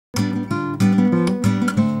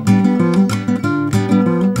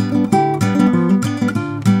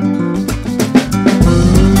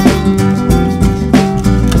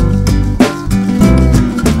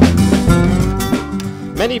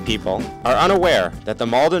Many people are unaware that the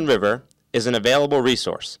Malden River is an available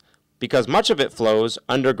resource because much of it flows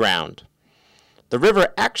underground. The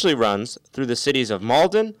river actually runs through the cities of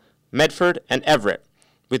Malden, Medford, and Everett,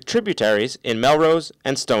 with tributaries in Melrose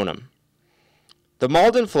and Stoneham. The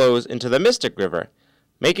Malden flows into the Mystic River,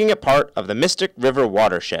 making it part of the Mystic River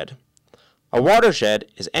watershed. A watershed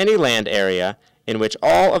is any land area in which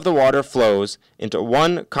all of the water flows into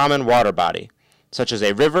one common water body, such as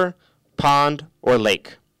a river, pond, or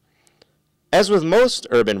lake. As with most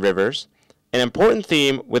urban rivers, an important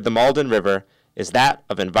theme with the Malden River is that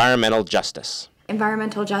of environmental justice.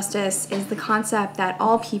 Environmental justice is the concept that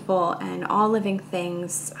all people and all living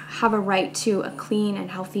things have a right to a clean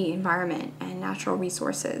and healthy environment and natural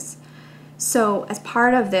resources. So as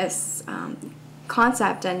part of this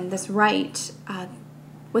concept and this right,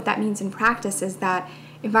 what that means in practice is that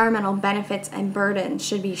environmental benefits and burdens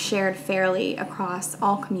should be shared fairly across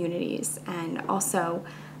all communities and also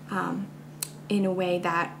in a way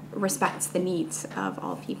that respects the needs of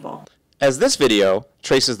all people. As this video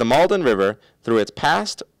traces the Malden River through its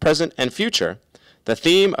past, present, and future, the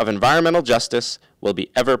theme of environmental justice will be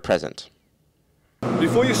ever present.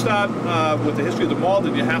 Before you start with the history of the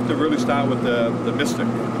Malden, you have to really start with the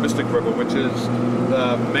Mystic River, which is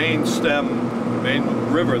the main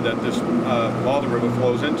river that this Malden River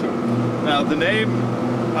flows into. Now, the name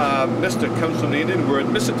Mystic comes from the Indian word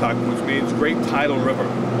Missituck, which means great tidal river.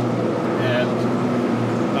 And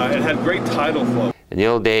it had great tidal flow. In the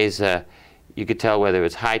old days, you could tell whether it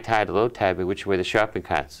was high tide or low tide by which way the shopping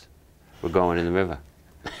carts were going in the river.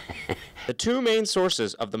 The two main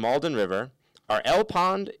sources of the Malden River are L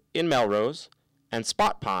Pond in Melrose and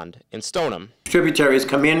Spot Pond in Stoneham. Tributaries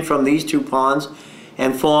come in from these two ponds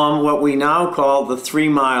and form what we now call the 3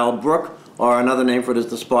 Mile Brook, or another name for it is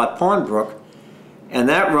the Spot Pond Brook, and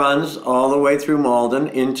that runs all the way through Malden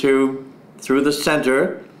through the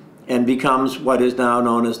center and becomes what is now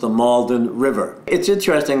known as the Malden River. It's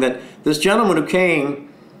interesting that this gentleman who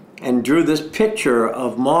came and drew this picture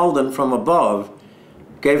of Malden from above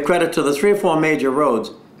gave credit to the 3 or 4 major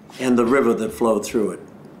roads and the river that flowed through it.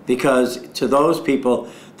 Because to those people,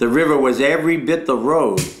 the river was every bit the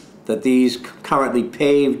road that these currently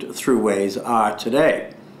paved throughways are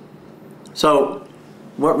today. So,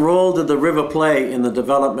 what role did the river play in the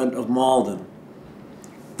development of Malden?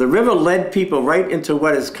 The river led people right into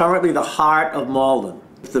what is currently the heart of Malden.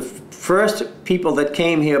 The first people that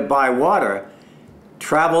came here by water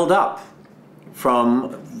traveled up from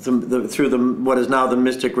through what is now the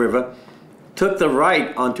Mystic River, took the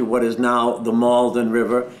right onto what is now the Malden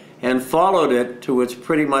River, and followed it to its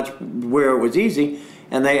pretty much where it was easy,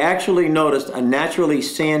 and they actually noticed a naturally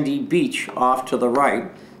sandy beach off to the right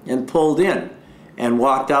and pulled in and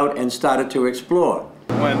walked out and started to explore.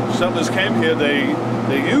 When settlers came here, they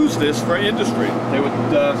used this for industry. They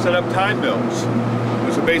would set up tide mills,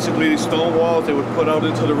 which are basically these stone walls they would put out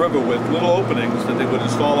into the river with little openings that they would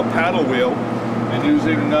install a paddle wheel, and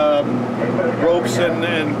using ropes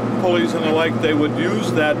and pulleys and the like, they would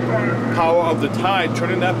use that power of the tide,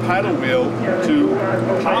 turning that paddle wheel to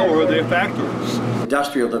power their factories.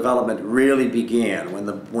 Industrial development really began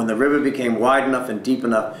when the river became wide enough and deep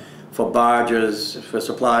enough for barges, for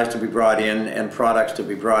supplies to be brought in and products to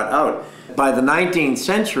be brought out. By the 19th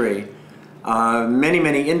century,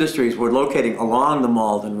 many industries were locating along the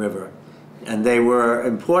Malden River, and they were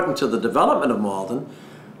important to the development of Malden,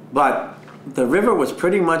 but the river was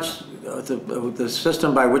pretty much the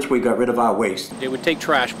system by which we got rid of our waste. They would take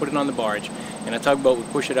trash, put it on the barge, and a tugboat would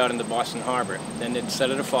push it out into Boston Harbor. Then they'd set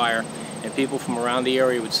it afire, and people from around the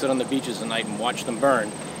area would sit on the beaches at night and watch them burn.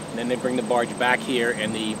 And then they'd bring the barge back here,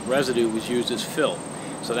 and the residue was used as fill.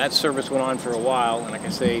 So that service went on for a while, and like I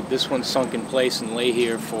say, this one sunk in place and lay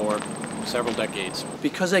here for several decades.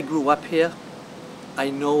 Because I grew up here, I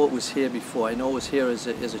know what was here before. I know it was here as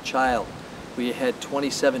a child. We had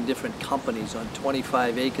 27 different companies on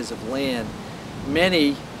 25 acres of land,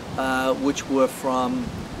 many which were from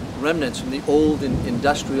remnants from the old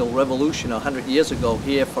industrial revolution 100 years ago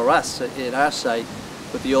here for us at our site,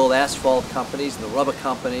 with the old asphalt companies and the rubber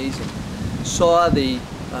companies, and saw the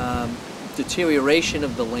deterioration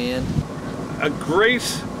of the land. A great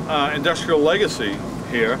industrial legacy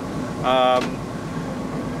here.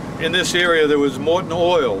 In this area there was Morton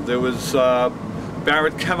Oil, there was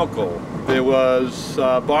Barrett Chemical, there was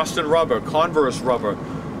Boston Rubber, Converse Rubber,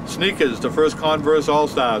 sneakers. The first Converse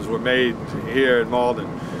All-Stars were made here in Malden.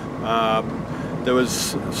 There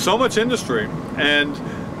was so much industry, and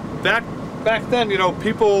back then, you know,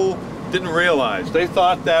 people didn't realize. They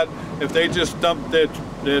thought that if they just dumped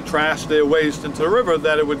their trash, their waste into the river,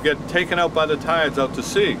 that it would get taken out by the tides out to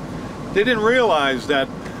sea. They didn't realize that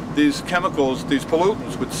these chemicals, these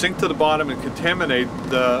pollutants, would sink to the bottom and contaminate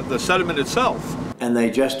the sediment itself. And they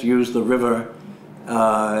just use the river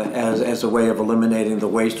as a way of eliminating the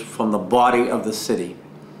waste from the body of the city.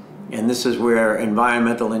 And this is where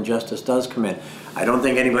environmental injustice does come in. I don't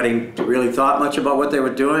think anybody really thought much about what they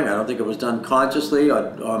were doing. I don't think it was done consciously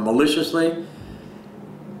or maliciously,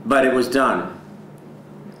 but it was done.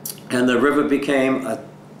 And the river became a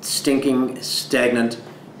stinking, stagnant,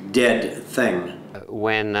 dead thing.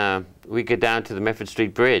 When we get down to the Medford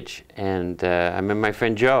Street Bridge, and I remember my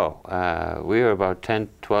friend Joe, we were about 10,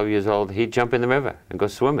 12 years old, he'd jump in the river and go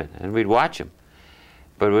swimming, and we'd watch him.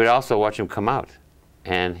 But we'd also watch him come out,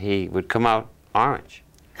 and he would come out orange.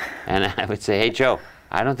 And I would say, hey Joe,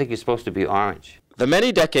 I don't think you're supposed to be orange. The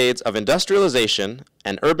many decades of industrialization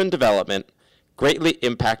and urban development greatly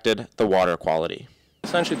impacted the water quality.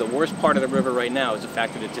 Essentially, the worst part of the river right now is the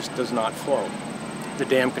fact that it just does not flow. The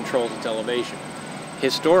dam controls its elevation.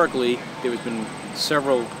 Historically, there has been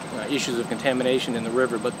several issues of contamination in the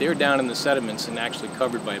river, but they're down in the sediments and actually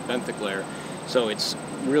covered by a benthic layer. So it's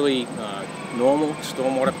really normal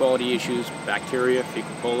stormwater quality issues, bacteria,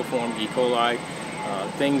 fecal coliform, E. coli,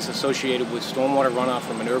 things associated with stormwater runoff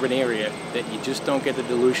from an urban area that you just don't get the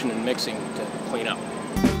dilution and mixing to clean up.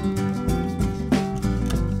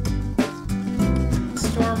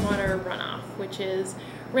 Stormwater runoff, which is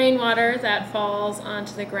rainwater that falls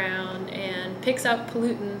onto the ground and picks up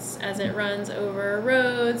pollutants as it runs over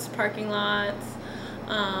roads, parking lots,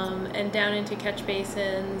 and down into catch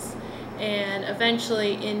basins, and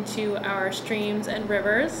eventually into our streams and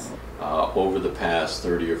rivers. Over the past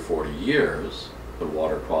 30 or 40 years, the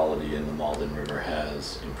water quality in the Malden River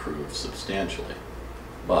has improved substantially.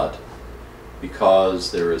 But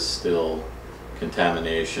because there is still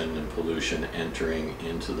contamination and pollution entering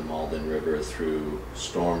into the Malden River through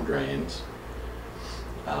storm drains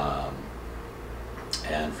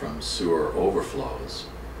and from sewer overflows,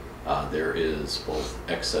 there is both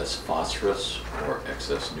excess phosphorus, or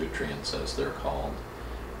excess nutrients as they're called,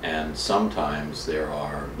 and sometimes there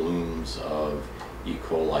are blooms of E.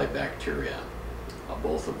 coli bacteria,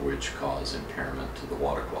 both of which cause impairment to the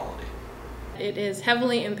water quality. It is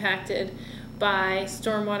heavily impacted by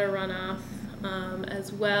stormwater runoff,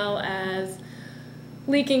 as well as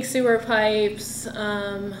leaking sewer pipes,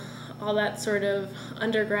 all that sort of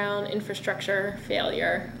underground infrastructure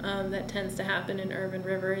failure that tends to happen in urban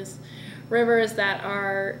rivers. Rivers that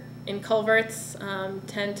are in culverts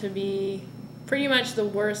tend to be pretty much the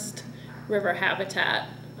worst river habitat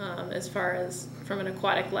as far as from an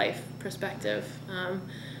aquatic life perspective.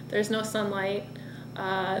 There's no sunlight,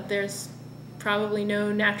 there's probably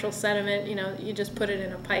no natural sediment, you just put it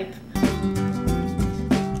in a pipe.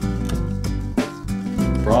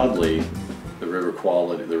 Broadly,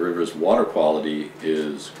 the river's water quality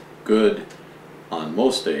is good on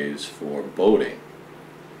most days for boating.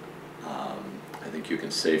 I think you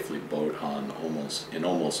can safely boat on in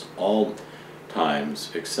almost all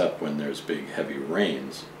times except when there's big heavy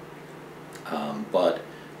rains. But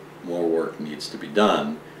more work needs to be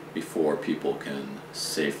done before people can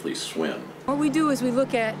safely swim. What we do is we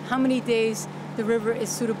look at how many days the river is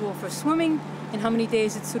suitable for swimming and how many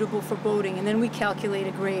days it's suitable for boating, and then we calculate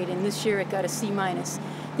a grade, and this year it got a C-.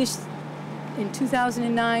 In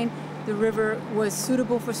 2009, the river was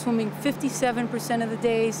suitable for swimming 57% of the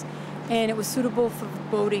days, and it was suitable for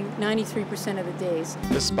boating 93% of the days.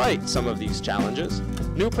 Despite some of these challenges,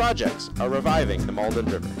 new projects are reviving the Malden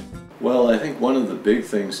River. Well, I think one of the big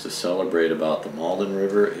things to celebrate about the Malden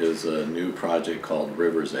River is a new project called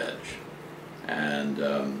River's Edge.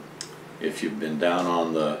 And if you've been down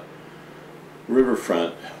on the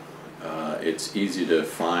riverfront, it's easy to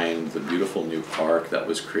find the beautiful new park that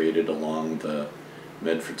was created along the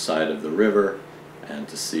Medford side of the river, and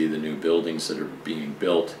to see the new buildings that are being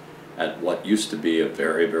built at what used to be a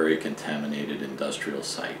very, very contaminated industrial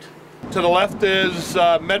site. To the left is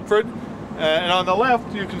Medford, and on the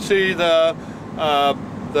left you can see the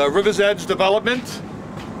River's Edge development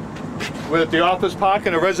with the office park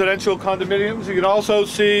and the residential condominiums. You can also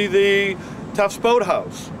see the Tufts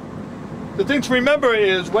Boathouse. The thing to remember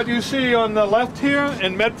is what you see on the left here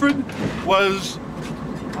in Medford was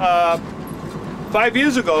 5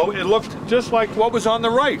 years ago, it looked just like what was on the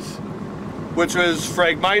right, which was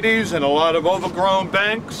Phragmites and a lot of overgrown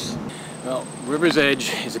banks. Well, River's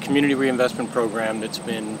Edge is a community reinvestment program that's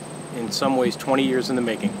been in some ways 20 years in the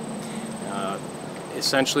making.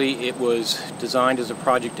 Essentially, it was designed as a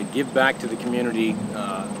project to give back to the community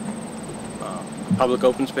public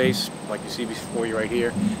open space, like you see before you right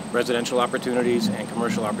here, residential opportunities and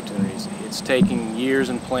commercial opportunities. It's taking years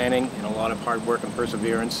in planning and a lot of hard work and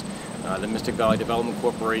perseverance The Mystic Valley Development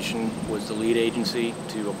Corporation was the lead agency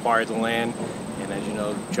to acquire the land, and as you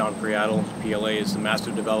know, John Priatle, PLA, is the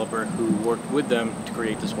master developer who worked with them to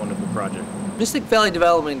create this wonderful project. Mystic Valley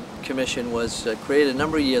Development Commission was created a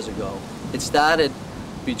number of years ago. It started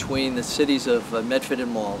between the cities of Medford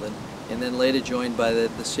and Malden, and then later joined by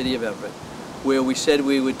the city of Everett, where we said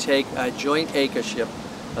we would take a joint acreship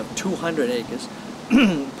of 200 acres,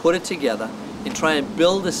 put it together, and try and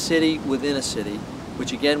build a city within a city,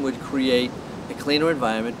 which again would create a cleaner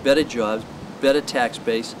environment, better jobs, better tax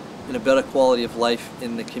base, and a better quality of life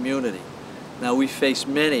in the community. Now, we faced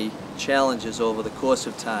many challenges over the course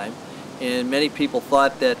of time, and many people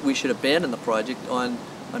thought that we should abandon the project on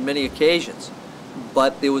many occasions.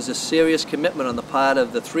 But there was a serious commitment on the part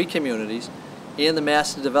of the three communities and the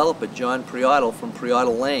master developer, John Priatle from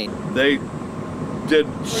Priatle Lane. They did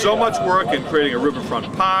so much work in creating a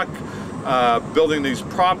riverfront park, building these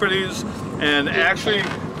properties, and actually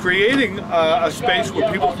creating a space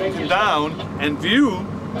where people can come down and view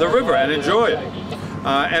the river and enjoy it.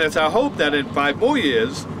 And it's our hope that in 5 more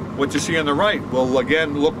years, what you see on the right will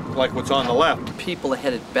again look like what's on the left. People are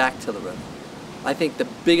headed back to the river. I think the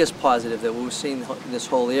biggest positive that we've seen in this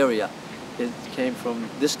whole area, it came from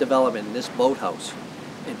this development, this boathouse.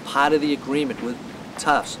 And part of the agreement with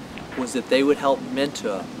Tufts was that they would help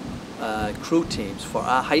mentor crew teams for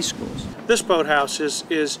our high schools. This boathouse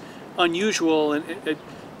is unusual, and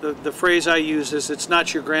the phrase I use is it's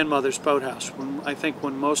not your grandmother's boathouse. I think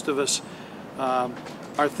when most of us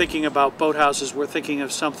are thinking about boathouses, we're thinking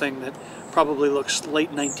of something that probably looks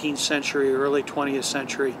late 19th century, early 20th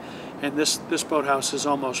century, and this boathouse is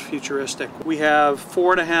almost futuristic. We have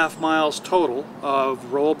 4.5 miles total of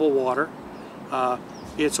rowable water.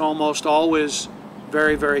 It's almost always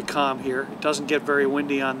very, very calm here. It doesn't get very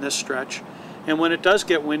windy on this stretch. And when it does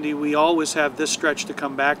get windy, we always have this stretch to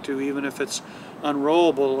come back to, even if it's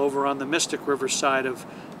unrowable over on the Mystic River side of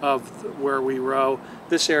where we row.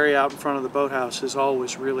 This area out in front of the boathouse is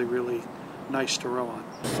always really, really nice to row on.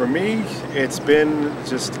 For me, it's been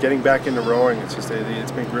just getting back into rowing. It's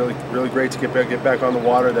been really great to get back on the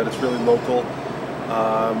water. That it's really local,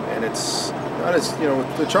 and it's not as, you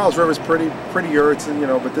know, the Charles River is prettier. It's, you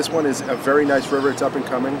know, but this one is a very nice river. It's up and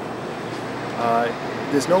coming.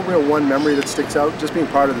 There's no real one memory that sticks out. Just being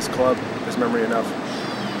part of this club is memory enough.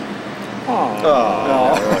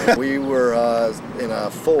 Oh. We were in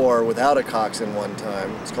a 4 without a coxswain one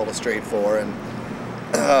time. It's called a straight 4, and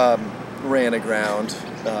ran aground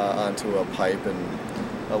onto a pipe,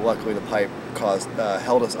 and luckily the pipe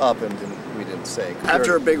held us up and we didn't sink.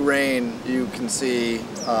 After a big rain, you can see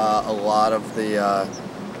a lot of the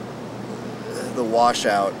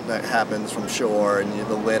washout that happens from shore and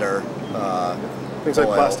the litter. Things like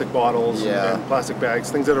oil. plastic bottles Yeah. and plastic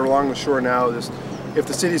bags, things that are along the shore now. If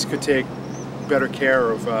the cities could take better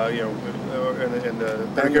care of, you know,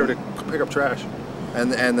 and better care to pick up trash.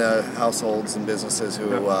 And the households and businesses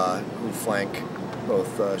who flank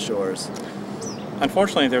both shores.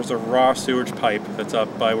 Unfortunately, there's a raw sewage pipe that's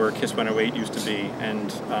up by where Kiss 108 used to be,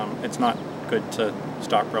 and it's not good to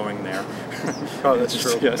stop rowing there. Oh, that's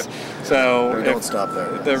true. Yes. So don't stop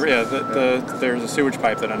there. There's a sewage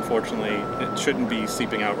pipe that unfortunately it shouldn't be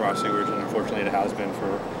seeping out raw sewage, and unfortunately it has been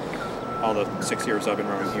for all the 6 years I've been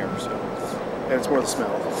rowing here. So. And it's more the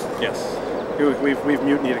smell. Yes. We've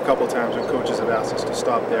mutinied a couple of times when coaches have asked us to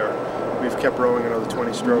stop there. We've kept rowing another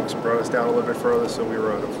 20 strokes and brought us down a little bit further, so we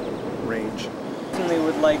were out of range. Definitely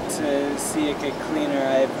would like to see it get cleaner.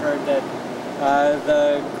 I've heard that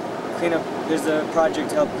there's a project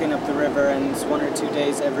to help clean up the river, and it's 1 or 2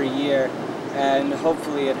 days every year, and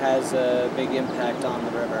hopefully it has a big impact on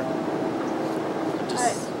the river.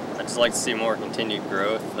 I'd just like to see more continued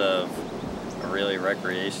growth of really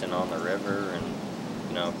recreation on the river, and,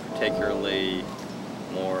 you know, particularly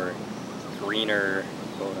more greener,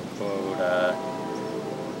 quote unquote,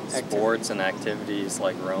 sports and activities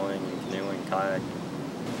like rowing and canoeing, kayaking.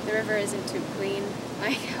 The river isn't too clean,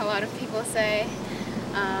 like a lot of people say.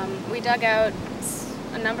 We dug out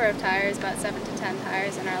a number of tires, about 7 to 10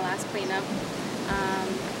 tires in our last cleanup,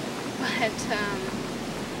 but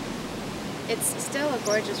it's still a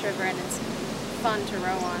gorgeous river, and it's fun to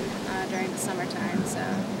row on during the summertime, so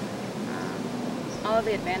all of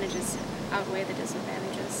the advantages outweigh the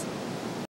disadvantages.